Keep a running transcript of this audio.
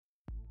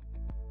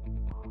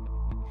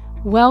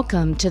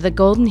Welcome to the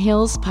Golden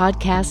Hills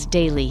Podcast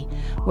Daily,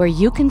 where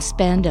you can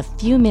spend a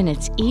few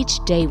minutes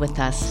each day with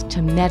us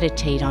to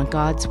meditate on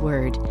God's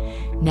Word.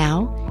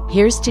 Now,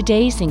 here's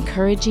today's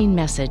encouraging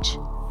message.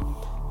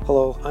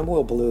 Hello, I'm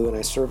Billau, and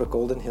I serve at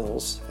Golden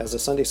Hills as a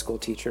Sunday school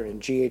teacher in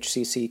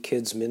GHCC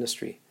Kids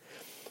Ministry.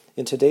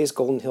 In today's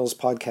Golden Hills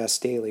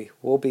Podcast Daily,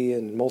 we'll be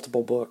in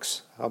multiple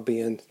books. I'll be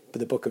in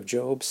the book of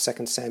Job,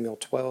 2 Samuel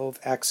 12,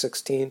 Acts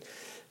 16,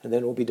 and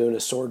then we'll be doing a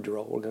sword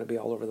drill. We're going to be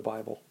all over the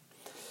Bible.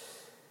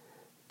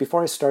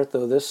 Before I start,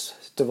 though,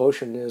 this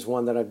devotion is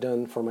one that I've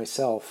done for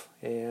myself,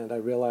 and I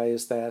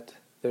realize that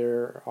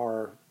there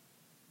are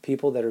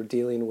people that are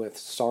dealing with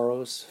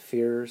sorrows,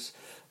 fears,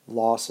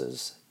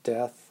 losses,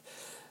 death,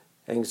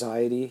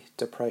 anxiety,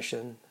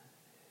 depression,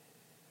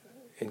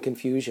 and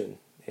confusion,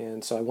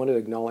 and so I want to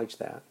acknowledge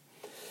that.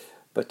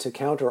 But to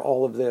counter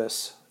all of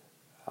this,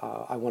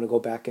 I want to go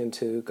back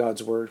into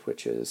God's Word,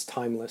 which is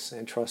timeless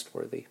and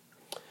trustworthy.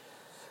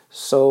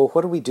 So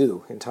what do we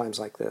do in times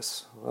like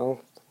this?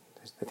 Well,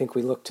 I think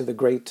we look to the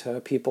great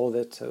people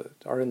that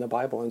are in the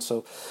Bible, and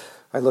so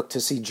I look to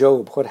see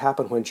Job. What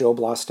happened when Job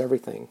lost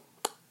everything?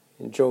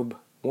 In Job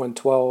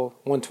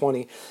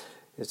 1:20,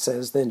 it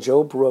says, "Then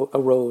Job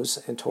arose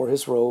and tore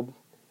his robe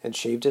and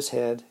shaved his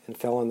head and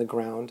fell on the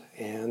ground,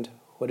 and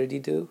what did he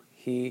do?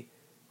 He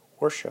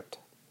worshipped."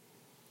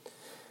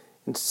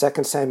 In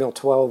 2 Samuel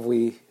 12,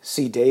 we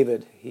see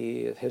David.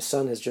 His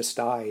son has just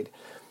died.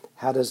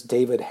 How does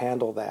David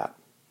handle that?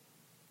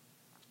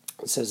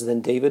 It says, "Then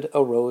David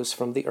arose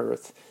from the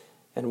earth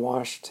and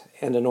washed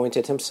and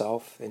anointed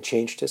himself and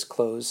changed his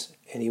clothes,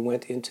 and he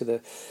went into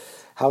the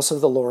house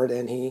of the Lord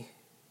and he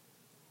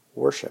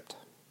worshipped."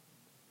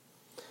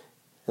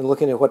 And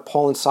looking at what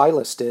Paul and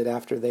Silas did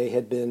after they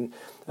had been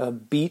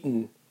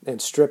beaten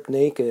and stripped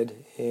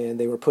naked, and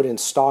they were put in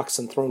stocks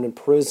and thrown in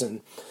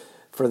prison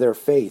for their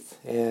faith,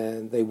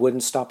 and they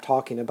wouldn't stop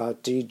talking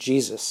about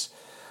Jesus.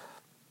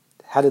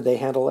 How did they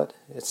handle it?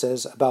 It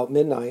says, about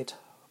midnight,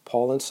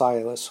 Paul and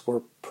Silas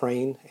were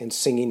praying and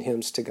singing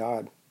hymns to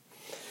God.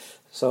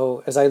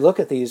 So as I look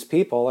at these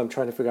people, I'm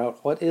trying to figure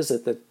out what is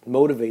it that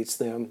motivates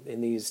them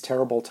in these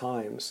terrible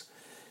times.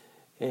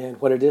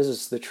 And what it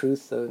is the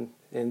truth and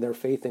their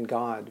faith in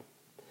God.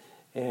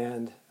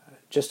 And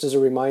just as a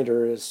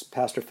reminder, as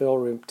Pastor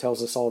Phil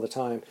tells us all the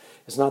time,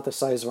 it's not the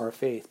size of our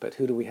faith, but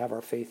who do we have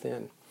our faith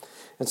in?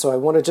 And so I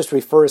want to just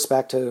refer us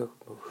back to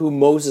who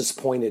Moses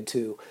pointed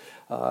to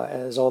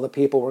as all the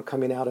people were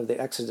coming out of the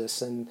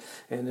Exodus, and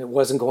it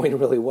wasn't going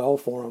really well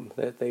for them,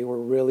 that they were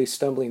really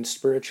stumbling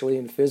spiritually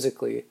and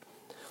physically.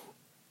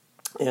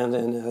 And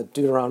in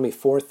Deuteronomy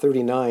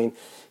 4:39,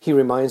 he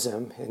reminds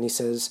them, and he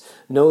says,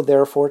 "Know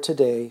therefore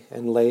today,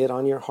 and lay it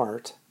on your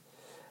heart,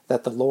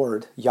 that the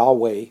Lord,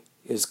 Yahweh,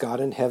 is God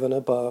in heaven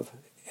above,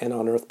 and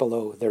on earth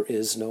below, there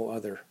is no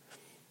other."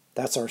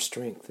 That's our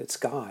strength. It's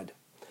God.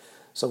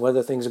 So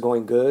whether things are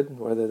going good,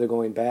 whether they're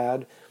going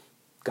bad,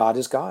 God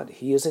is God.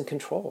 He is in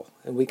control,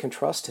 and we can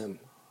trust Him.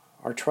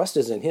 Our trust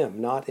is in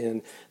Him, not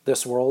in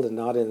this world and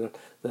not in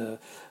the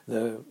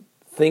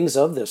things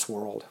of this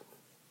world.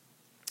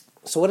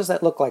 So what does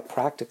that look like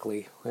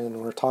practically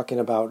when we're talking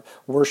about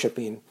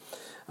worshiping?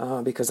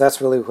 Because that's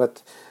really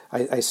what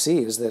I see,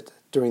 is that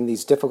during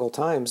these difficult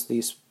times,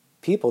 these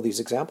people, these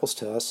examples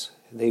to us,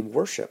 they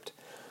worshipped.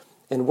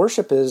 And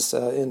worship is,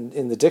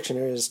 in the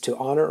dictionary, is to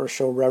honor or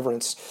show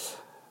reverence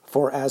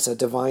for as a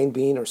divine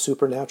being or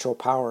supernatural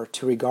power,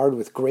 to regard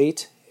with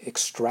great,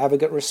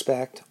 extravagant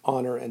respect,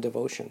 honor, and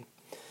devotion.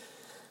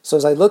 So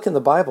as I look in the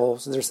Bible,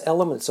 there's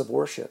elements of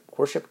worship.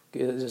 Worship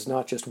is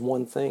not just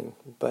one thing,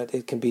 but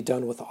it can be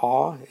done with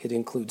awe. It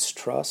includes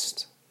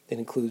trust. It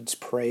includes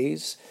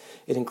praise.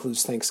 It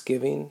includes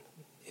thanksgiving.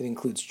 It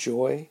includes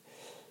joy.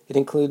 It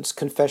includes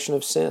confession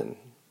of sin.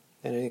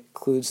 And it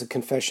includes the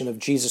confession of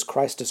Jesus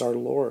Christ as our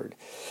Lord.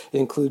 It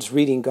includes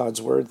reading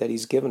God's Word that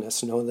He's given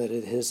us, knowing that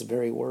it is His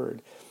very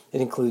Word. It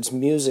includes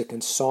music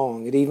and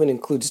song. It even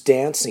includes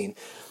dancing.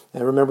 I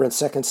remember in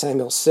 2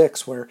 Samuel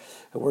 6 where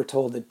we're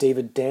told that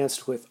David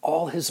danced with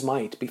all his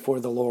might before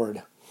the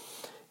Lord.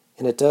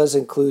 And it does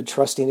include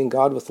trusting in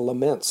God with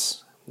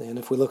laments. And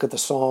if we look at the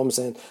Psalms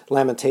and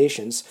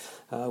Lamentations,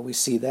 we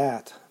see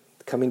that,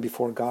 coming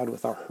before God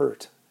with our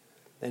hurt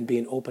and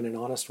being open and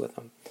honest with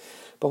Him.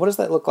 But what does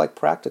that look like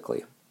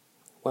practically?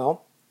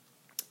 Well,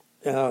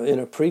 in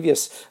a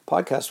previous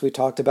podcast, we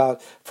talked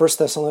about 1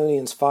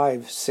 Thessalonians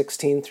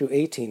 5:16 through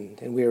 18,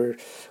 and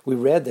we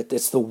read that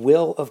it's the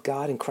will of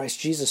God in Christ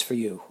Jesus for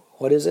you.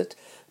 What is it?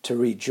 To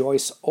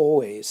rejoice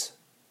always,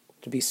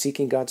 to be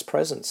seeking God's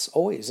presence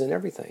always in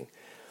everything,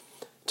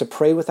 to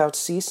pray without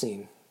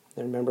ceasing.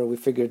 And remember, we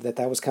figured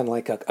that was kind of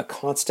like a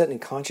constant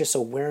and conscious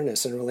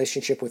awareness and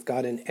relationship with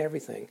God in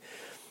everything.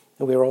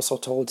 And we were also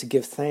told to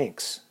give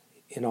thanks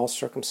in all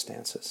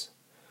circumstances.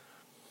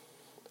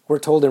 We're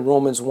told in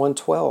Romans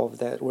 1:12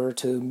 that we're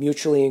to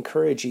mutually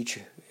encourage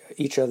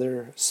each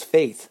other's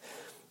faith.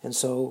 And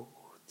so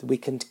we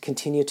can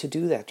continue to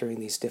do that during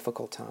these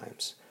difficult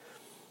times.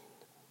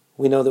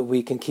 We know that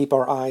we can keep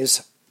our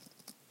eyes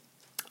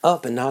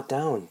up and not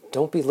down.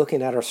 Don't be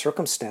looking at our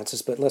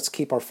circumstances, but let's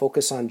keep our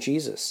focus on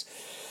Jesus.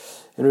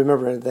 And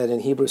remember that in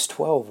Hebrews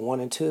 12, 1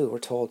 and 2, we're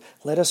told,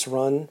 let us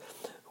run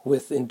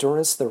with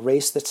endurance the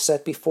race that's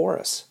set before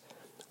us,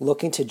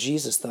 looking to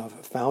Jesus, the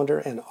founder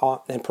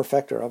and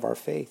perfecter of our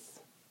faith.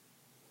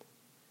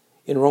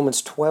 In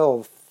Romans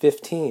 12,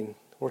 15,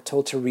 we're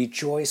told to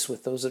rejoice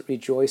with those that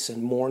rejoice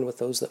and mourn with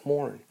those that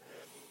mourn.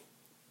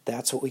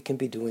 That's what we can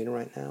be doing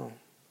right now.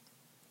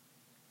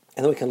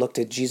 And then we can look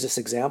to Jesus'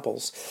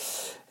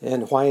 examples.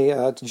 And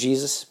why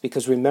Jesus?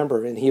 Because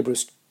remember, in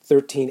Hebrews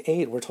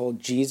 13:8, we're told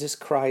Jesus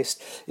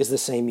Christ is the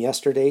same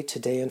yesterday,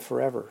 today, and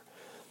forever.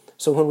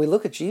 So when we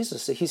look at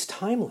Jesus, he's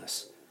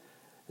timeless.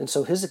 And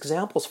so his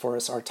examples for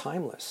us are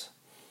timeless.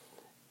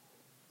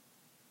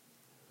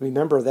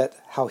 Remember that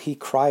how he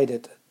cried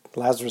at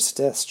Lazarus'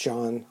 death,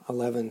 John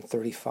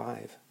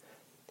 11:35.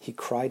 He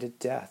cried at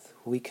death.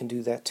 We can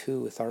do that too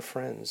with our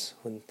friends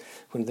when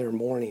they're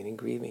mourning and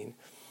grieving.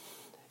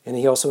 And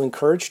he also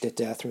encouraged at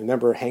death.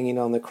 Remember hanging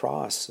on the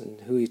cross,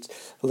 and who he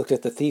looked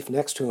at the thief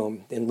next to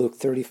him in Luke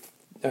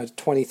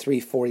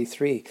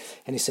 23:43,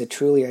 and he said,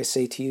 truly I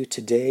say to you,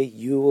 today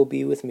you will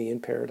be with me in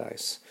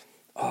paradise.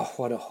 Oh,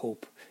 what a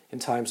hope in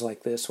times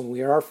like this when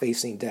we are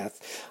facing death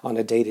on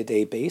a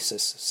day-to-day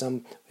basis.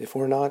 If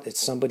we're not,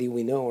 it's somebody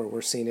we know or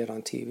we're seeing it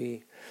on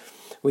TV.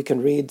 We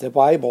can read the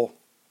Bible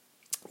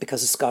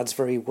because it's God's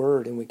very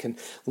word, and we can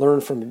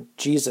learn from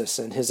Jesus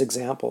and his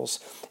examples.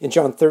 In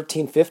John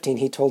 13:15,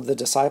 he told the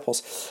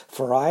disciples,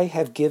 for I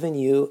have given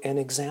you an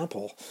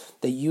example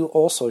that you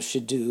also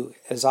should do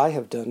as I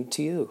have done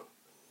to you.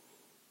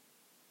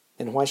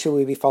 And why should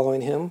we be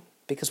following him?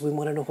 Because we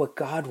want to know what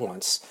God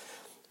wants.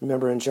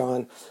 Remember in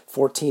John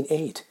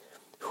 14:8,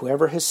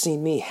 whoever has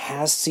seen me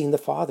has seen the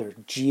Father.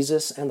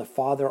 Jesus and the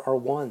Father are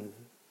one.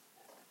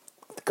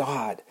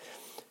 God.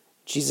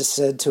 Jesus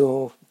said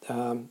to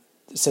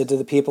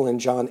the people in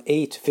John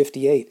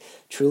 8:58,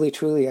 truly,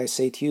 truly, I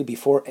say to you,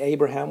 before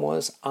Abraham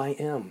was, I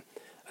am.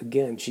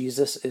 Again,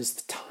 Jesus is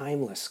the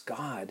timeless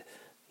God.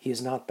 He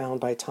is not bound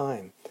by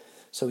time.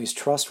 So he's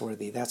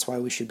trustworthy. That's why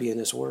we should be in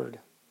his word.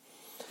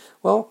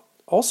 Well,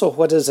 also,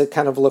 what does it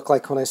kind of look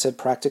like when I said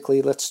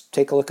practically? Let's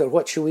take a look at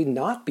what should we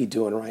not be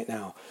doing right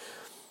now.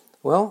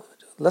 Well,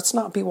 let's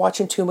not be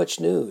watching too much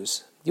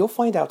news. You'll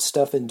find out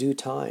stuff in due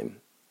time.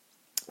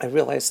 I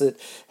realize that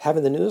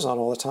having the news on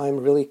all the time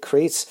really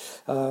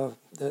creates a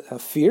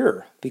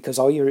fear because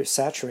all you're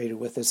saturated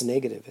with is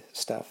negative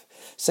stuff.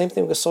 Same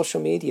thing with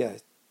social media.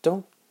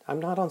 I'm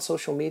not on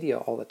social media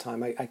all the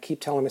time. I keep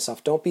telling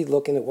myself, don't be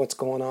looking at what's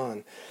going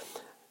on.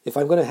 If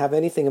I'm going to have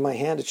anything in my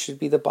hand, it should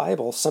be the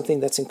Bible,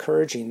 something that's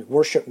encouraging,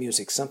 worship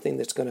music, something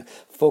that's going to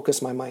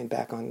focus my mind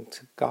back on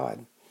to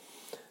God.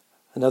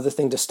 Another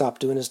thing to stop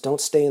doing is don't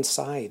stay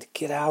inside.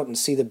 Get out and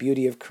see the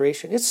beauty of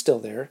creation. It's still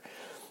there.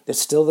 It's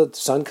still the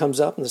sun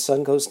comes up and the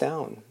sun goes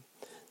down.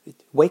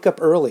 Wake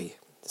up early.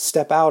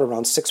 Step out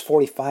around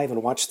 6:45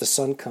 and watch the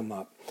sun come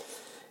up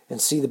and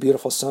see the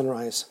beautiful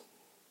sunrise.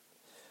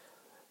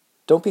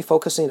 Don't be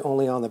focusing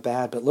only on the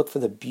bad, but look for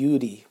the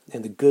beauty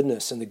and the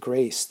goodness and the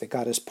grace that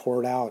God has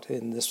poured out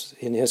in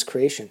his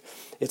creation.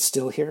 It's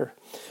still here.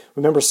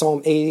 Remember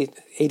Psalm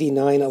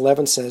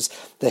 89:11 says,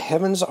 the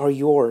heavens are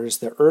yours,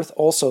 the earth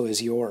also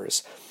is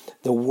yours.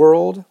 The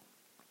world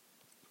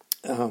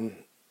and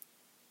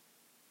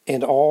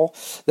all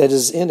that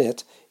is in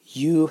it,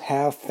 you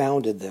have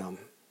founded them.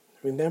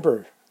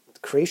 Remember,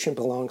 creation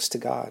belongs to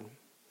God.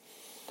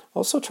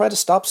 Also try to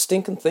stop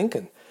stinking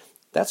thinking.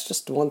 That's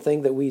just one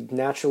thing that we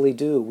naturally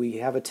do. We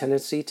have a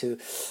tendency to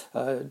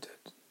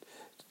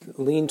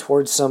lean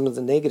towards some of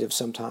the negative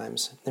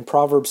sometimes. In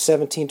Proverbs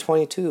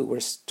 17:22,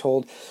 we're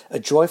told, a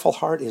joyful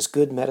heart is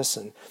good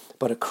medicine,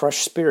 but a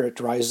crushed spirit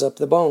dries up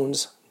the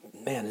bones.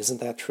 Man, isn't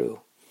that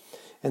true?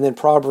 And then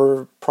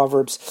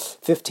Proverbs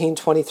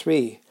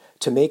 15:23,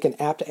 to make an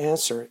apt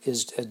answer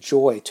is a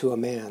joy to a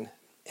man,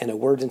 and a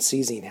word in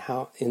season,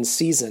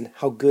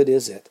 how good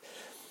is it?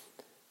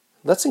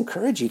 Let's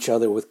encourage each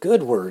other with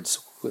good words,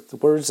 with the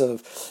words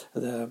of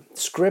the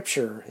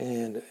Scripture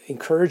and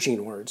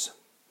encouraging words.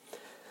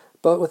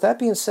 But with that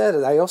being said,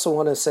 I also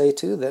want to say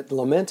too that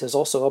lament is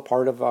also a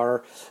part of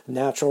our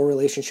natural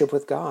relationship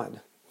with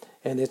God.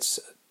 And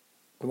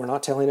we're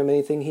not telling him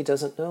anything he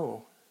doesn't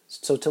know.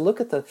 So to look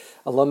at a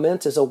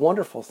lament is a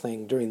wonderful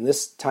thing during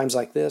times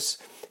like this,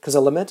 because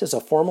a lament is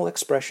a formal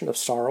expression of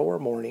sorrow or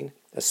mourning,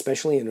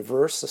 especially in a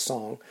verse, a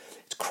song.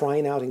 It's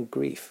crying out in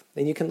grief.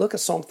 And you can look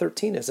at Psalm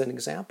 13 as an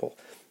example.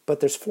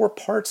 But there's 4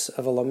 parts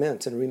of a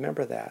lament, and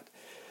remember that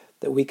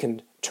we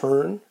can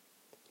turn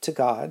to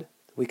God,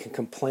 we can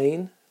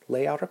complain,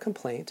 lay out our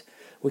complaint,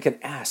 we can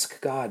ask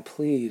God,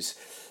 please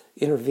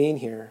intervene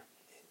here,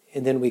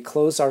 and then we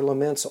close our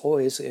laments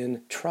always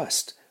in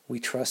trust. We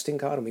trust in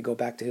God, and we go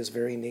back to his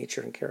very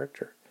nature and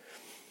character.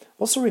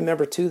 Also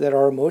remember, too, that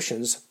our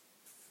emotions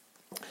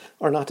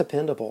are not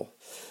dependable.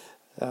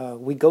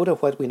 We go to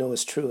what we know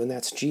is true, and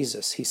that's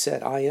Jesus. He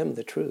said, I am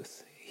the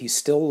truth. He's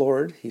still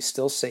Lord, he's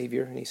still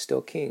Savior, and he's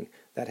still King.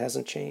 That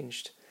hasn't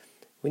changed.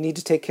 We need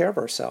to take care of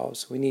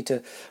ourselves. We need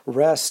to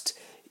rest,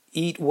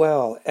 eat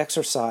well,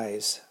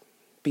 exercise,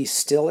 be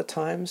still at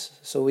times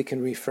so we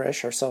can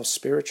refresh ourselves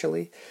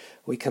spiritually.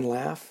 We can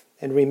laugh.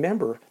 And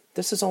remember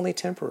This is only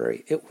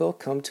temporary. It will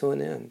come to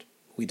an end.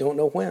 We don't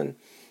know when,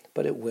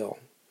 but it will.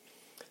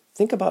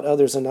 Think about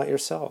others and not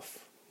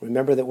yourself.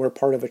 Remember that we're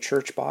part of a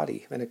church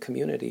body and a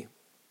community.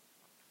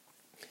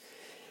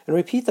 And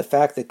repeat the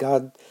fact that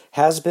God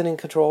has been in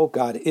control,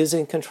 God is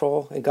in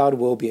control, and God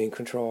will be in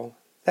control.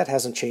 That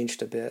hasn't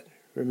changed a bit.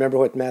 Remember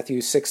what Matthew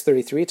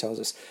 6:33 tells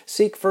us.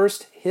 Seek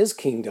first His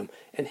kingdom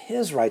and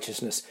His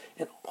righteousness,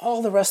 and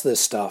all the rest of this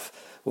stuff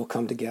will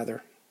come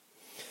together.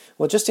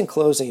 Well, just in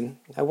closing,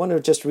 I want to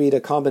just read a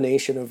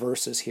combination of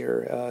verses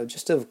here,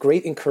 just of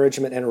great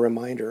encouragement and a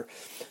reminder.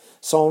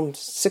 Psalm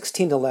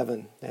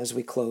 16:11, as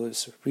we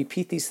close,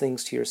 repeat these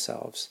things to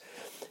yourselves.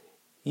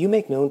 You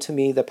make known to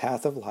me the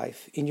path of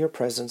life. In your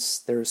presence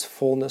there is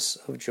fullness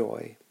of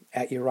joy.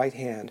 At your right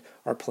hand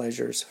are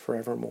pleasures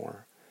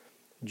forevermore.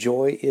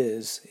 Joy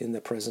is in the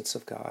presence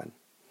of God.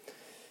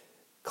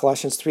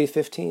 Colossians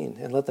 3:15,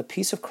 and let the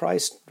peace of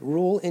Christ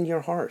rule in your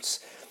hearts,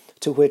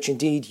 to which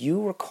indeed you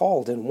were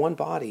called in one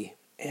body,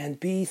 and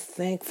be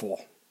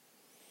thankful.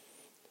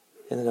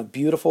 And then a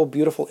beautiful,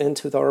 beautiful end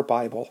to our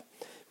Bible,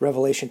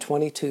 Revelation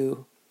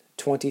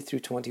 22:20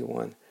 through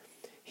 21.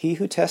 He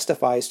who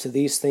testifies to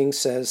these things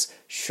says,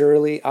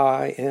 surely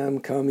I am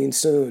coming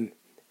soon.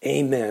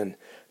 Amen.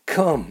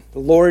 Come,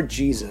 Lord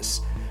Jesus,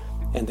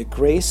 and the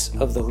grace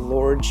of the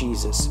Lord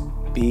Jesus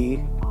be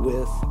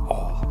with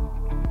all.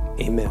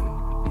 Amen.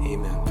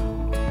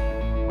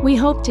 Amen. We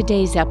hope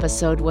today's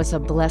episode was a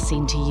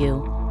blessing to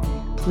you.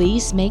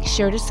 Please make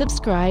sure to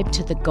subscribe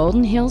to the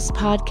Golden Hills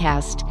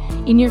Podcast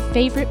in your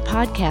favorite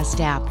podcast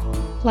app,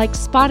 like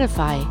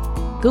Spotify,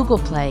 Google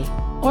Play,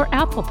 or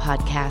Apple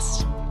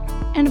Podcasts.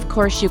 And of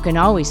course, you can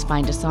always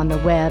find us on the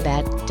web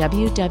at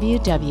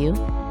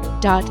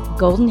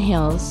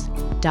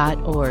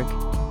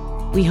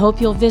www.goldenhills.org. We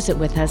hope you'll visit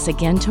with us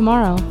again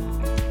tomorrow.